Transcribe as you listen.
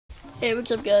Hey,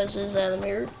 what's up guys, this is Adam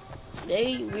here.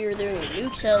 Today we are doing a new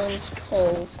challenge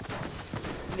called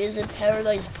Visit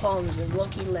Paradise Palms and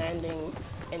Lucky Landing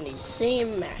in the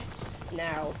same maps.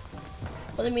 Now,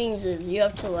 what it means is you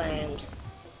have to land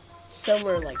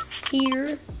somewhere like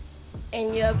here,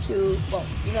 and you have to, well,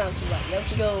 you don't have to land, you have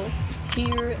to go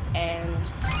here, and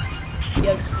you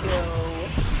have to go,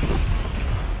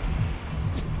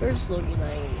 where's Lucky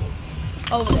Landing?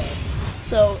 Over there.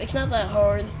 So, it's not that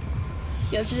hard.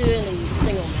 You have to do it in a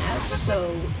single match,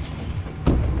 so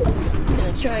I'm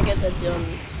gonna try and get that done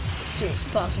as soon as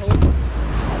possible.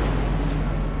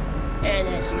 And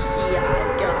as you see,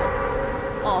 I've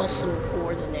got awesome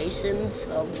coordinations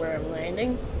of where I'm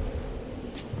landing.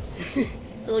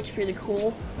 It looks pretty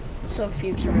cool, so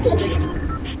futuristic.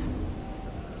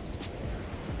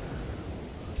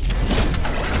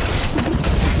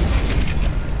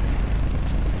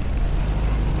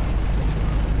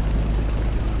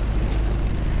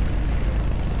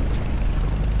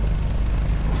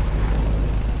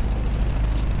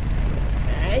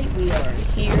 We are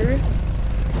here.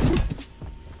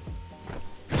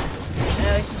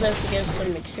 Now I just have to get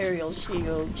some materials to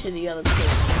go to the other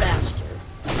place faster.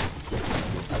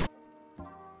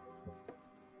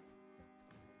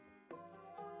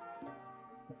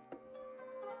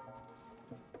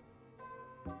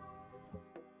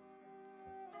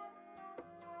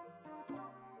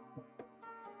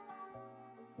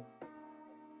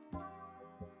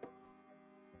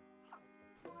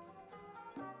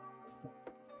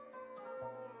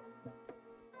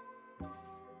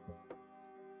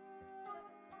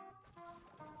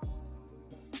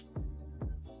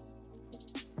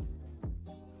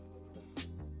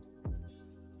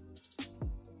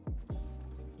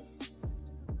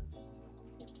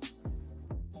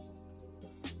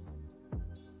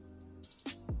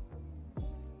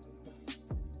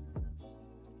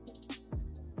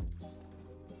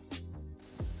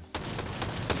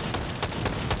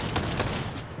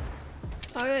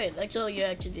 Alright, that's all you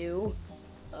have to do.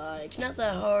 It's not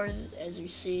that hard, as you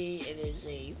see. It is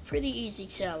a pretty easy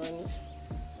challenge.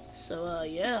 So,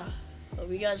 yeah. Hope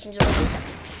you guys enjoyed this.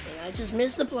 And I just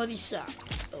missed the bloody shot.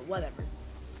 But whatever.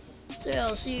 So, yeah,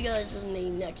 I'll see you guys in the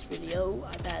next video.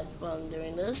 I've had fun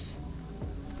doing this.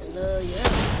 And, yeah.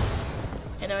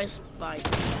 Anyways, bye.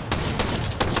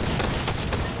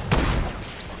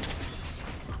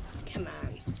 Come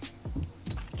on.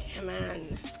 Come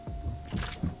on.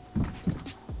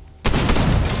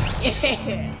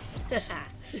 Yes!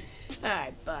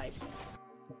 Alright, bye.